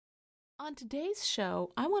On today's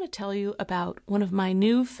show, I want to tell you about one of my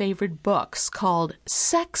new favorite books called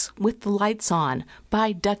Sex with the Lights On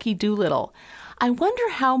by Ducky Doolittle. I wonder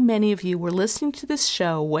how many of you were listening to this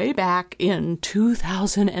show way back in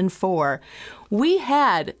 2004. We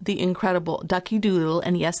had the incredible Ducky Doolittle,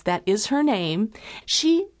 and yes, that is her name.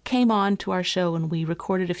 She came on to our show and we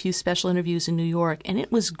recorded a few special interviews in New York, and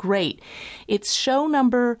it was great. It's show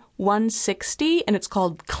number 160, and it's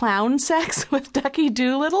called Clown Sex with Ducky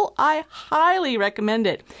Doolittle. I highly recommend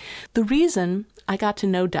it. The reason I got to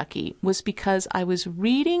know Ducky was because I was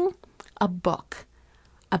reading a book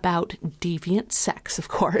about deviant sex, of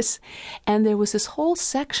course, and there was this whole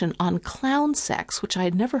section on clown sex, which I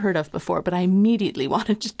had never heard of before, but I immediately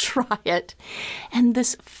wanted to try it. And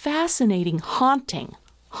this fascinating, haunting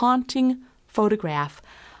photograph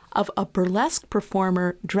of a burlesque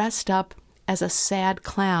performer dressed up as a sad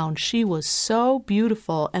clown. She was so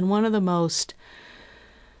beautiful and one of the most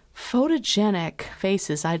photogenic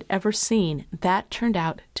faces I'd ever seen. That turned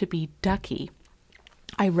out to be Ducky.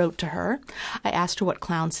 I wrote to her. I asked her what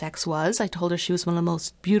clown sex was. I told her she was one of the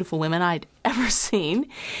most beautiful women I'd ever seen.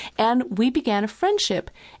 And we began a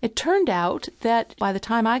friendship. It turned out that by the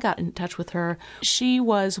time I got in touch with her, she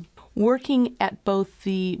was working at both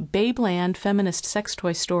the Babeland feminist sex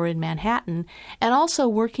toy store in Manhattan and also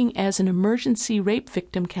working as an emergency rape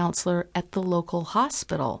victim counselor at the local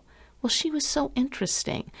hospital. Well, she was so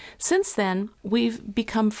interesting. Since then, we've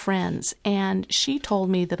become friends, and she told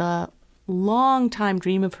me that a long-time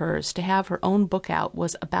dream of hers to have her own book out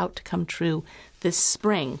was about to come true this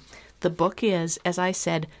spring. The book is, as I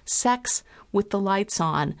said, Sex with the Lights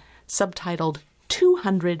On, subtitled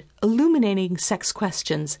 200 Illuminating Sex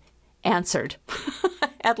Questions Answered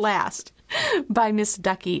at last by Miss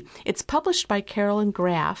Ducky. It's published by Carolyn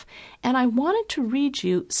Graff, and I wanted to read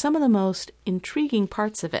you some of the most intriguing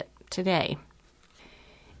parts of it today.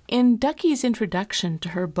 In Ducky's introduction to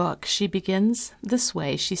her book, she begins this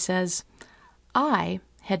way. She says, "I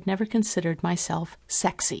had never considered myself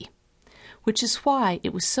sexy, which is why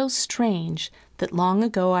it was so strange that long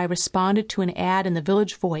ago I responded to an ad in the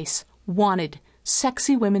Village Voice, wanted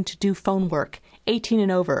sexy women to do phone work, 18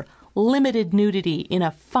 and over, limited nudity in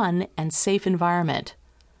a fun and safe environment."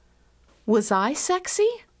 Was I sexy?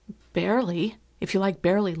 Barely. If you like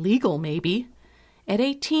barely legal, maybe. At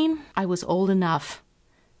 18, I was old enough.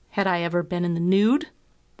 Had I ever been in the nude?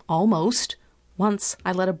 Almost. Once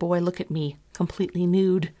I let a boy look at me, completely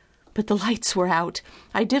nude. But the lights were out.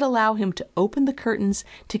 I did allow him to open the curtains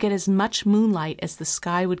to get as much moonlight as the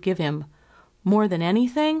sky would give him. More than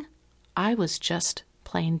anything, I was just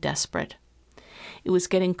plain desperate. It was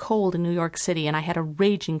getting cold in New York City, and I had a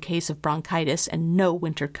raging case of bronchitis and no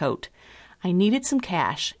winter coat. I needed some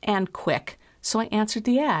cash, and quick, so I answered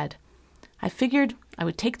the ad. I figured I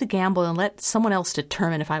would take the gamble and let someone else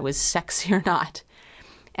determine if I was sexy or not.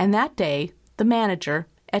 And that day, the manager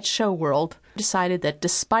at Show World decided that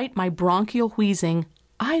despite my bronchial wheezing,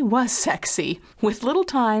 I was sexy. With little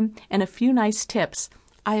time and a few nice tips,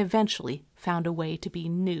 I eventually found a way to be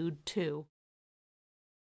nude, too.